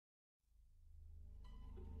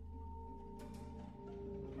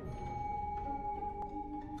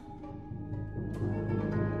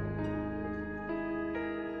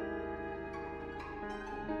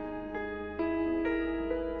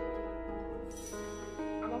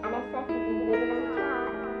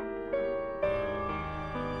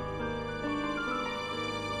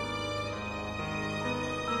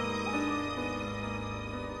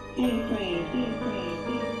Supernova's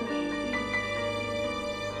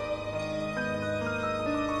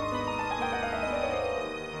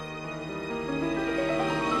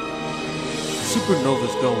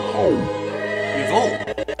going. Revolt.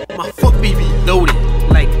 My foot be reloaded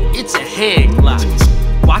like it's a hand glock.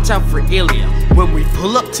 Watch out for ALIEA when we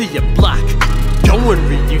pull up to your block. Going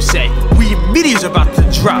read, you say, we meteors about to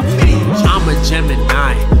drop. I'm a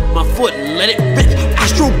Gemini, my foot let it rip.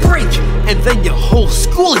 Astro break, and then your whole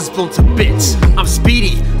school is blown to bits. I'm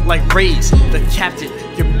speedy like Rays, the captain,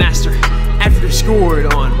 your master. After scored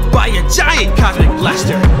on by a giant cosmic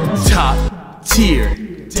blaster. Top tier,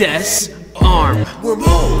 disarm. We're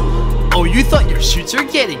more. Oh, you thought your shoots are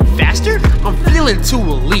getting faster? I'm feeling too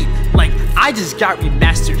elite, like I just got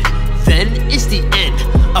remastered. Then it's the end,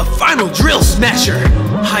 a final drill smasher.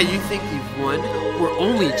 How you think you've won? We're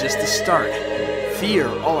only just the start. Fear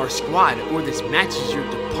all our squad, or this match is your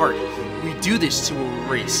depart. We do this to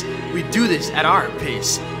erase, we do this at our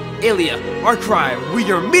pace. ALIEA, our cry,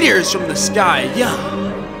 we are meteors from the sky, yeah.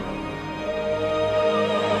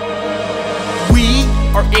 We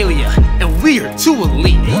are ALIEA, and we are too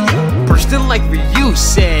elite. Bursting like Ryu,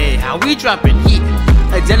 say, how we dropping heat.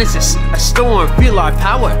 A genesis, a storm, feel our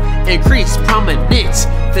power, increase prominence.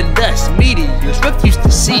 Then dust, meteors, refuse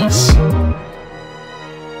to cease.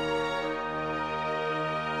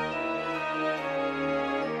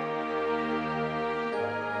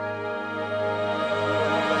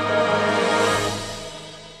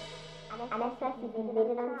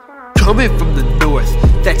 Coming from the north,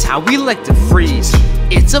 that's how we like to freeze.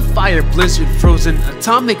 It's a fire blizzard, frozen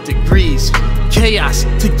atomic degrees. Chaos,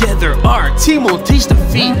 together our team will taste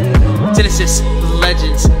defeat. Genesis, the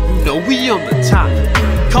legends, you know we on the top.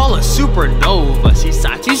 Call us supernova, see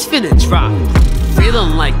Satu's finna drop.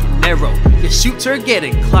 Feeling like Nero, your shoots are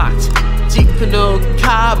getting clocked. Jikuno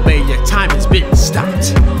Kabe, your time has been stopped.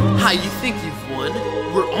 How you think you've won?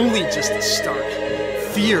 We're only just the start.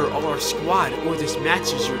 Fear all our squad, or this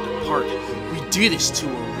match is your depart. We do this to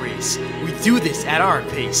erase, we do this at our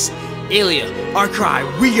pace. ALIEA, our cry,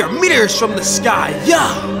 we are meteors from the sky,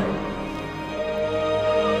 yeah!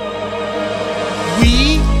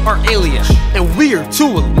 We are ALIEA, and we are too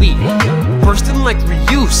elite. Bursting like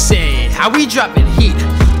Ryu, say, how we dropping heat.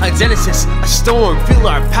 A genesis, a storm, feel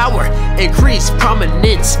our power, increase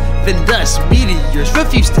prominence. Then dust, meteors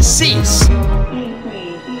refuse to cease.